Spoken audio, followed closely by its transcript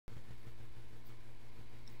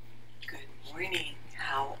morning.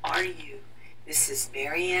 How are you? This is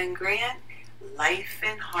Marianne Grant, Life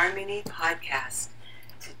in Harmony podcast.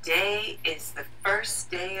 Today is the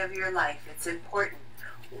first day of your life. It's important.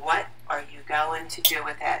 What are you going to do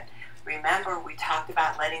with it? Remember, we talked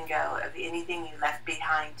about letting go of anything you left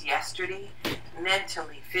behind yesterday,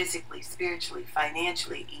 mentally, physically, spiritually,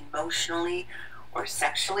 financially, emotionally, or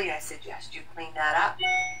sexually. I suggest you clean that up.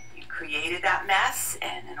 You created that mess,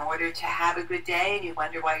 and in order to have a good day, and you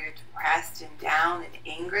wonder why you're depressed and down and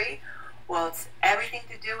angry, well, it's everything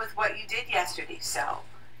to do with what you did yesterday. So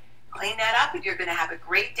clean that up, and you're going to have a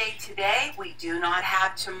great day today. We do not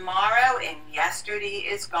have tomorrow, and yesterday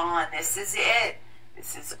is gone. This is it.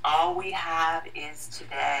 This is all we have is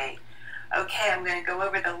today. Okay, I'm going to go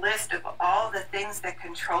over the list of all the things that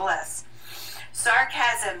control us.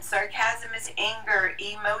 Sarcasm. Sarcasm is anger,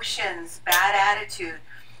 emotions, bad attitude,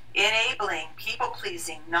 enabling,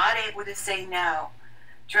 people-pleasing, not able to say no.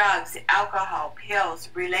 Drugs, alcohol, pills,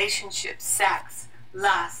 relationships, sex,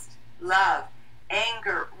 lust, love,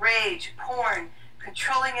 anger, rage, porn,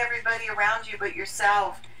 controlling everybody around you but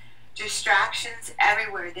yourself. Distractions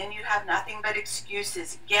everywhere. Then you have nothing but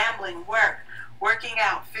excuses. Gambling, work, working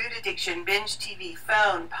out, food addiction, binge TV,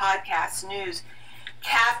 phone, podcasts, news,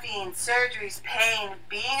 caffeine, surgeries, pain,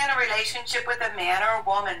 being in a relationship with a man or a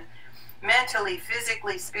woman, mentally,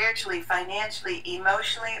 physically, spiritually, financially,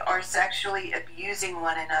 emotionally, or sexually abusing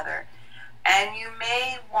one another. And you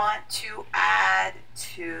may want to add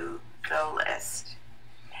to the list.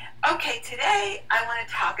 Okay, today I want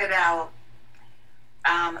to talk about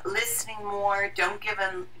listening more. Don't give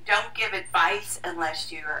advice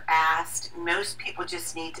unless you're asked. Most people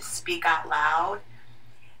just need to speak out loud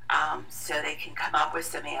so they can come up with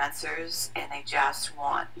some answers, and they just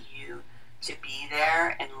want you to be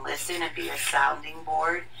there and listen and be a sounding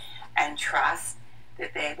board and trust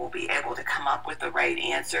that they will be able to come up with the right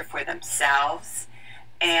answer for themselves.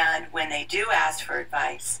 And when they do ask for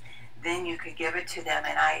advice, then you could give it to them.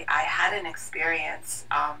 And I had an experience,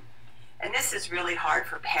 and this is really hard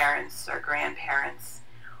for parents or grandparents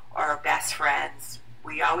or best friends.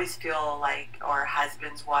 We always feel like, or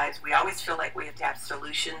husbands, wives, we always feel like we have to have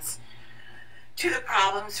solutions to the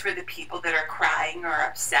problems for the people that are crying or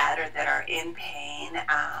upset or that are in pain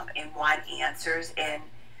and want answers. And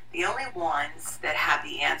the only ones that have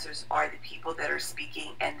the answers are the people that are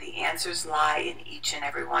speaking, and the answers lie in each and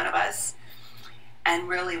every one of us. And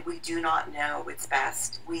really, we do not know what's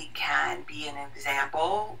best. We can be an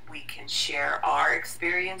example. We can share our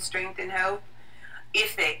experience, strength, and hope.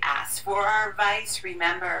 If they ask for our advice,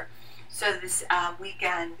 remember, so this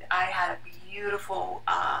weekend, I had a beautiful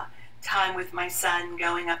time with my son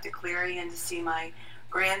going up to Clarion to see my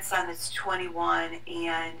grandson that's 21.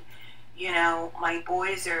 And, you know, my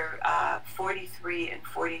boys are 43 and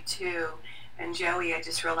 42. And Joey, I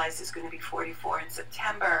just realized, is going to be 44 in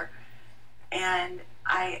September. And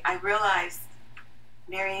I realized,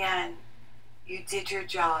 Marianne, you did your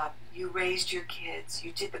job. You raised your kids.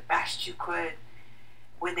 You did the best you could.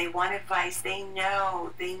 When they want advice, they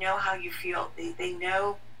know how you feel. They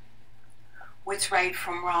know what's right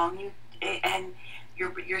from wrong. And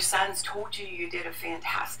your sons told you you did a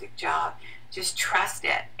fantastic job. Just trust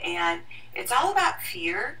it. And it's all about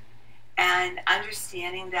fear and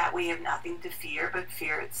understanding that we have nothing to fear but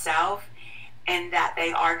fear itself, and that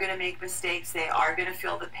they are going to make mistakes. They are going to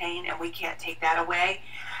feel the pain, and we can't take that away.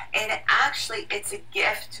 And actually, it's a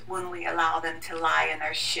gift when we allow them to lie in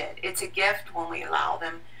their shit. It's a gift when we allow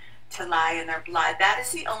them to lie in their blood. That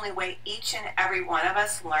is the only way each and every one of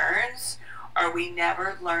us learns, or we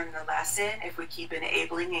never learn the lesson if we keep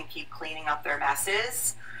enabling and keep cleaning up their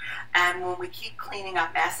messes. And when we keep cleaning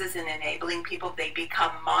up messes and enabling people, they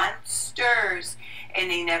become monsters,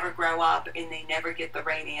 and they never grow up, and they never get the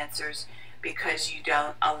right answers because you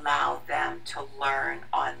don't allow them to learn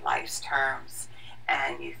on life's terms.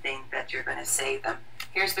 And you think that you're going to save them.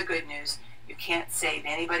 Here's the good news. You can't save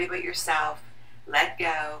anybody but yourself. Let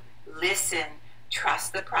go. Listen.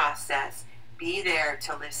 Trust the process. Be there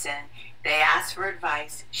to listen. They ask for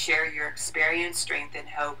advice. Share your experience, strength, and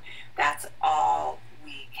hope. That's all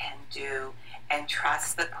we can do. And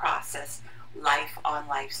trust the process. Life on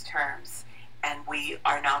life's terms. And we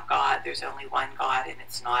are not God. There's only one God, and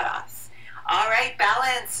it's not us. All right,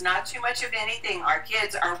 balance. Not too much of anything. Our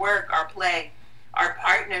kids, our work, our play, our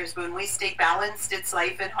partners. When we stay balanced, it's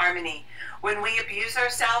life in harmony. When we abuse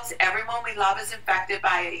ourselves, everyone we love is infected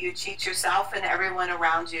by it. You cheat yourself and everyone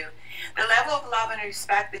around you. The level of love and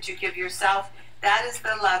respect that you give yourself, that is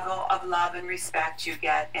the level of love and respect you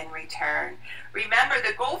get in return. Remember,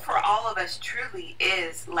 the goal for all of us truly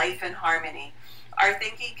is life in harmony. Our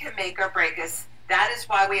thinking can make or break us. That is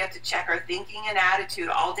why we have to check our thinking and attitude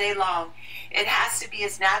all day long. It has to be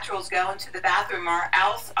as natural as going to the bathroom, or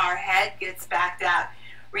else our head gets backed up.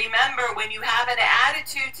 Remember, when you have an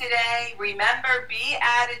attitude today, remember, be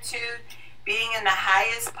attitude, being in the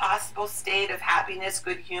highest possible state of happiness,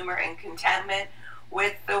 good humor, and contentment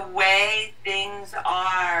with the way things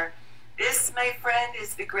are. This, my friend,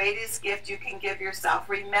 is the greatest gift you can give yourself.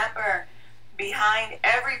 Remember, behind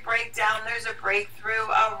every breakdown, there's a breakthrough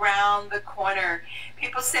around the corner.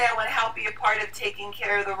 People say, I want to help be a part of taking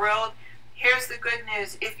care of the world. Here's the good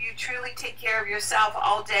news. If you truly take care of yourself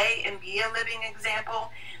all day and be a living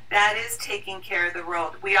example, that is taking care of the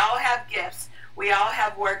world. We all have gifts. We all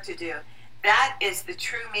have work to do. That is the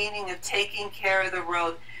true meaning of taking care of the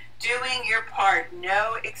world. Doing your part,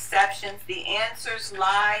 no exceptions. The answers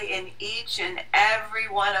lie in each and every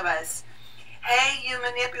one of us. Hey, you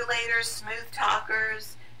manipulators, smooth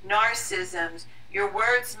talkers, narcissisms, your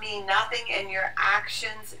words mean nothing and your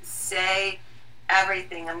actions say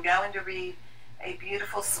everything. I'm going to read a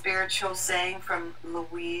beautiful spiritual saying from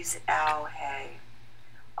Louise L. Hay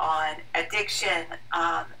on addiction,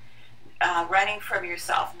 running from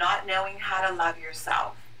yourself, not knowing how to love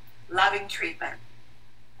yourself, loving treatment.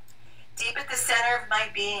 Deep at the center of my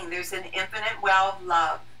being, there's an infinite well of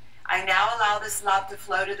love. I now allow this love to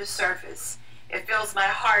flow to the surface. It fills my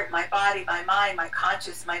heart, my body, my mind, my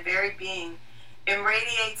conscious, my very being. It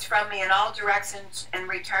radiates from me in all directions and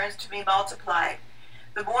returns to me multiplied.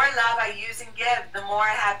 The more love I use and give, the more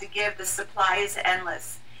I have to give. The supply is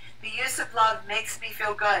endless. The use of love makes me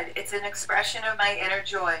feel good. It's an expression of my inner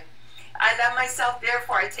joy. I love myself,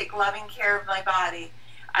 therefore I take loving care of my body.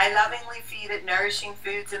 I lovingly feed it nourishing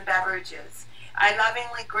foods and beverages. I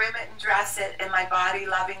lovingly groom it and dress it, and my body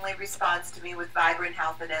lovingly responds to me with vibrant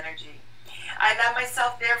health and energy. I love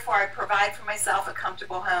myself, therefore I provide for myself a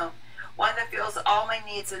comfortable home, one that fills all my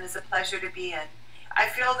needs and is a pleasure to be in. I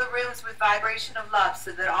fill the rooms with vibration of love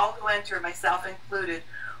so that all who enter, myself included,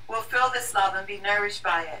 will feel this love and be nourished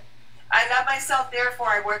by it. I love myself, therefore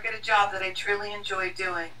I work at a job that I truly enjoy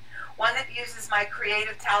doing, one that uses my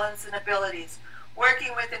creative talents and abilities,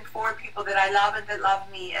 working with and for people that I love and that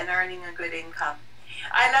love me, and earning a good income.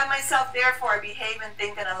 I love myself, therefore I behave and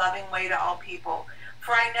think in a loving way to all people,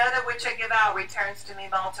 for I know that which I give out returns to me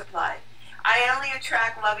multiplied. I only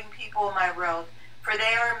attract loving people in my world, for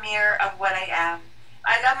they are a mirror of what I am.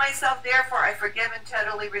 I love myself, therefore I forgive and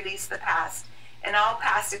totally release the past. In all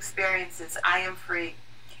past experiences, I am free.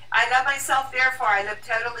 I love myself, therefore I live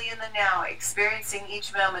totally in the now, experiencing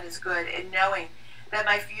each moment as good and knowing that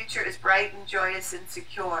my future is bright and joyous and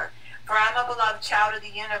secure. For I'm a beloved child of the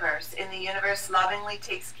universe, and the universe lovingly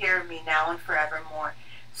takes care of me now and forevermore.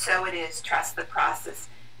 So it is. Trust the process.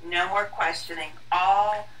 No more questioning.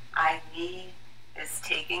 All I need is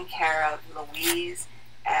taken care of. Louise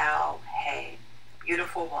L. Hay.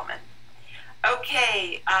 Beautiful woman.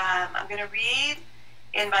 Okay, I'm going to read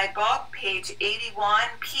in my book, page 81,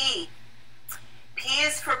 P. P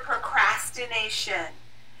is for procrastination.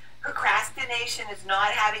 Procrastination is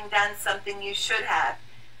not having done something you should have.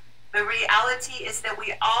 The reality is that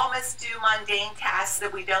we all must do mundane tasks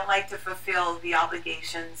that we don't like to fulfill the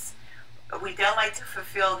obligations. We don't like to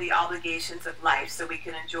fulfill the obligations of life so we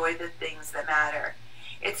can enjoy the things that matter.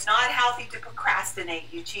 It's not healthy to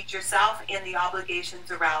procrastinate. You cheat yourself and the obligations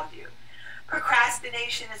around you.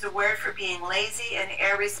 Procrastination is a word for being lazy and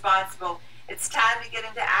irresponsible. It's time to get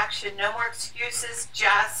into action. No more excuses.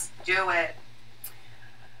 Just do it.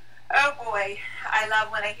 Oh boy, I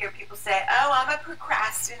love when I hear people say, oh, I'm a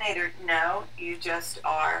procrastinator. No, you just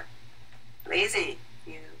are lazy.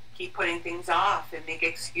 You keep putting things off and make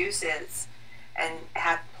excuses and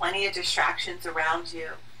have plenty of distractions around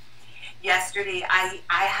you. Yesterday, I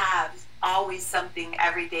have always something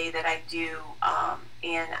every day that I do,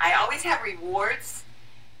 and I always have rewards,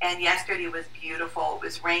 and yesterday was beautiful. It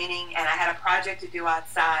was raining, and I had a project to do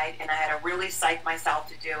outside, and I had to really psych myself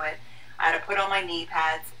to do it. I had to put on my knee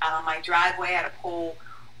pads. My driveway, I had to pull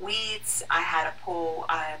weeds. I had to pull,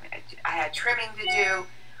 I had trimming to do.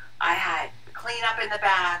 I had clean up in the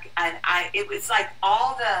back. And it was like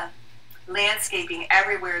all the landscaping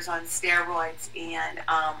everywhere is on steroids. And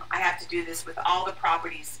I have to do this with all the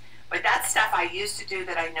properties. But that stuff I used to do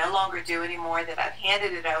that I no longer do anymore, that I've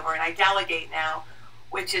handed it over and I delegate now,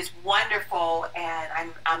 which is wonderful.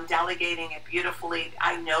 And I'm delegating it beautifully.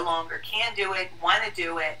 I no longer can do it, want to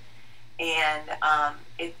do it. And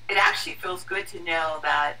it actually feels good to know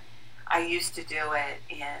that I used to do it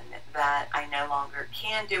and that I no longer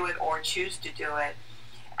can do it or choose to do it.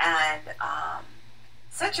 And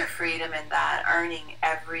such a freedom in that, earning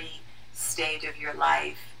every stage of your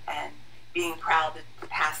life and being proud to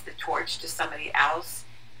pass the torch to somebody else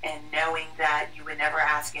and knowing that you would never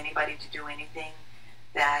ask anybody to do anything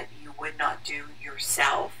that you would not do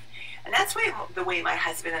yourself. And that's the way my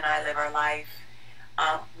husband and I live our life.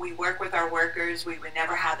 We work with our workers. We would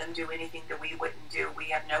never have them do anything that we wouldn't do. We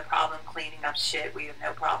have no problem cleaning up shit. We have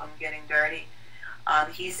no problem getting dirty.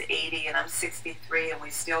 He's 80 and I'm 63, and we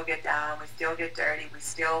still get down. We still get dirty. We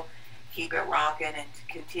still keep it rocking and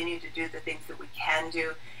continue to do the things that we can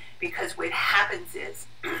do. Because what happens is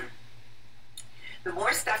the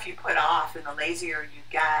more stuff you put off and the lazier you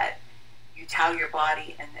get, you tell your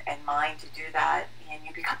body and mind to do that, and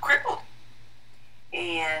you become crippled.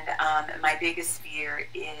 And my biggest fear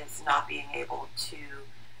is not being able to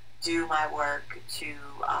do my work, to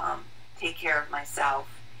take care of myself,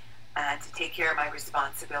 and to take care of my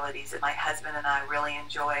responsibilities. And my husband and I really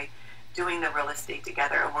enjoy doing the real estate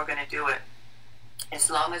together, and we're going to do it as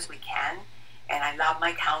long as we can. And I love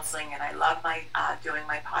my counseling, and I love my doing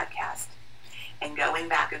my podcast and going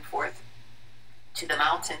back and forth to the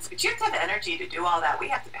mountains. But you have to have energy to do all that. We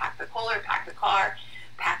have to pack the cooler, pack the car,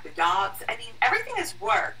 pack the dogs. I mean, everything is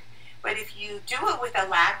work. But if you do it with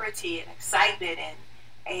alacrity and excitement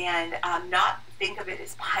and not think of it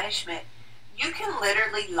as punishment, you can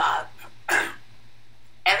literally love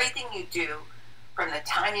everything you do from the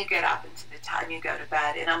time you get up until the time you go to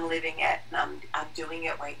bed. And I'm living it, and I'm doing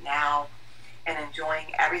it right now and enjoying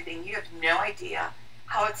everything. You have no idea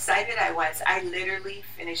how excited I was. I literally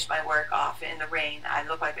finished my work off in the rain. I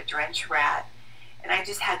looked like a drenched rat. And I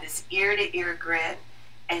just had this ear-to-ear grin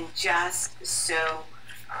and just so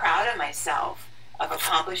proud of myself of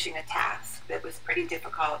accomplishing a task that was pretty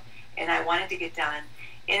difficult and I wanted to get done.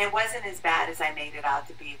 And it wasn't as bad as I made it out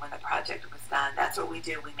to be when the project was done. That's what we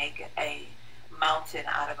do. We make a mountain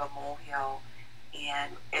out of a molehill.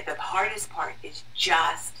 And the hardest part is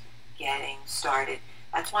just getting started.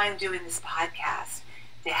 That's why I'm doing this podcast,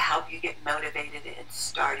 to help you get motivated and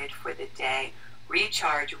started for the day.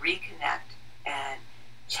 Recharge, reconnect, and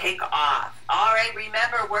take off. All right,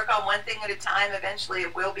 remember, work on one thing at a time. Eventually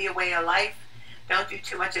it will be a way of life. Don't do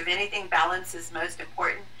too much of anything. Balance is most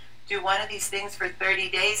important. Do one of these things for 30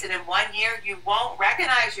 days, and in 1 year you won't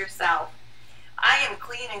recognize yourself. I am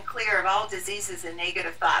clean and clear of all diseases and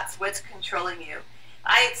negative thoughts. What's controlling you?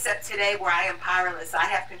 I accept today where I am powerless. I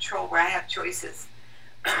have control where I have choices.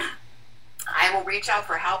 I will reach out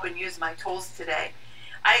for help and use my tools today.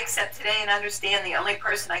 I accept today and understand the only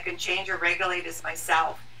person I can change or regulate is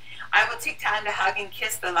myself. I will take time to hug and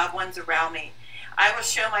kiss the loved ones around me. I will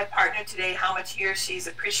show my partner today how much he or she is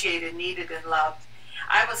appreciated, needed, and loved.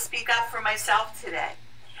 I will speak up for myself today.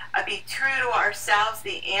 Be true to ourselves.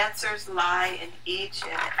 The answers lie in each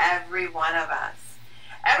and every one of us.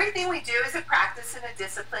 Everything we do is a practice and a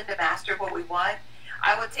discipline to master what we want.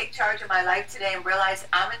 I will take charge of my life today and realize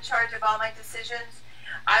I'm in charge of all my decisions.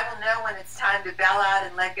 I will know when it's time to bail out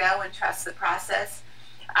and let go and trust the process.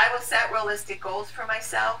 I will set realistic goals for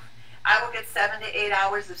myself. I will get 7 to 8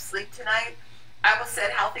 hours of sleep tonight. I will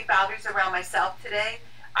set healthy boundaries around myself today.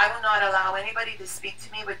 I will not allow anybody to speak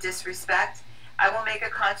to me with disrespect. I will make a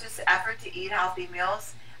conscious effort to eat healthy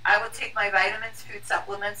meals. I will take my vitamins, food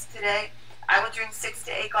supplements today. I will drink 6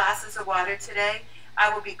 to 8 glasses of water today. I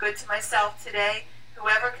will be good to myself today.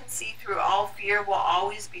 Whoever can see through all fear will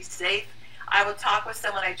always be safe. I will talk with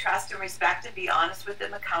someone I trust and respect and be honest with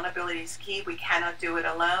them. Accountability is key. We cannot do it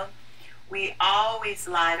alone. We always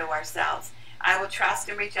lie to ourselves. I will trust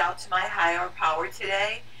and reach out to my higher power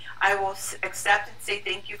today. I will accept and say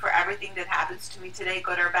thank you for everything that happens to me today,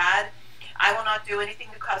 good or bad. I will not do anything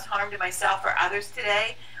to cause harm to myself or others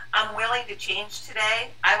today. I'm willing to change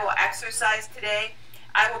today. I will exercise today.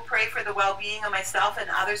 I will pray for the well-being of myself and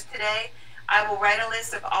others today. I will write a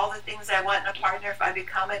list of all the things I want in a partner. If I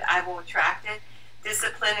become it, I will attract it.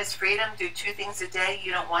 Discipline is freedom. Do 2 things a day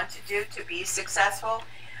you don't want to do to be successful.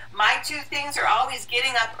 My 2 things are always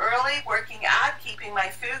getting up early, working out, keeping my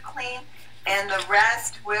food clean, and the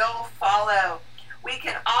rest will follow. We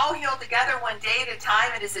can all heal together one day at a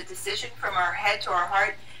time. It is a decision from our head to our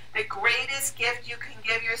heart. The greatest gift you can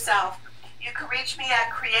give yourself. You can reach me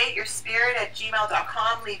at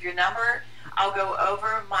createyourspirit@gmail.com. Leave your number. I'll go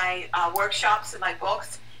over my workshops and my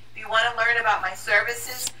books. If you want to learn about my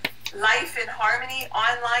services,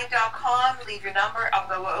 lifeinharmonyonline.com. Leave your number. I'll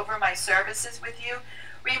go over my services with you.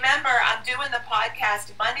 Remember, I'm doing the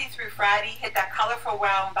podcast Monday through Friday. Hit that colorful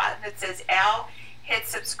round button that says L. Hit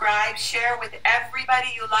subscribe. Share with everybody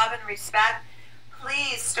you love and respect.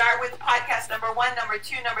 Please start with podcast number 1, number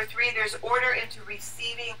 2, number 3. There's order into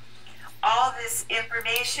receiving all this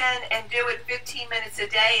information, and do it 15 minutes a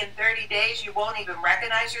day. In 30 days, you won't even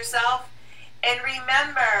recognize yourself. And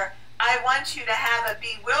remember, I want you to have a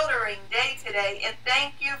bewildering day today, and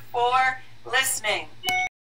thank you for listening.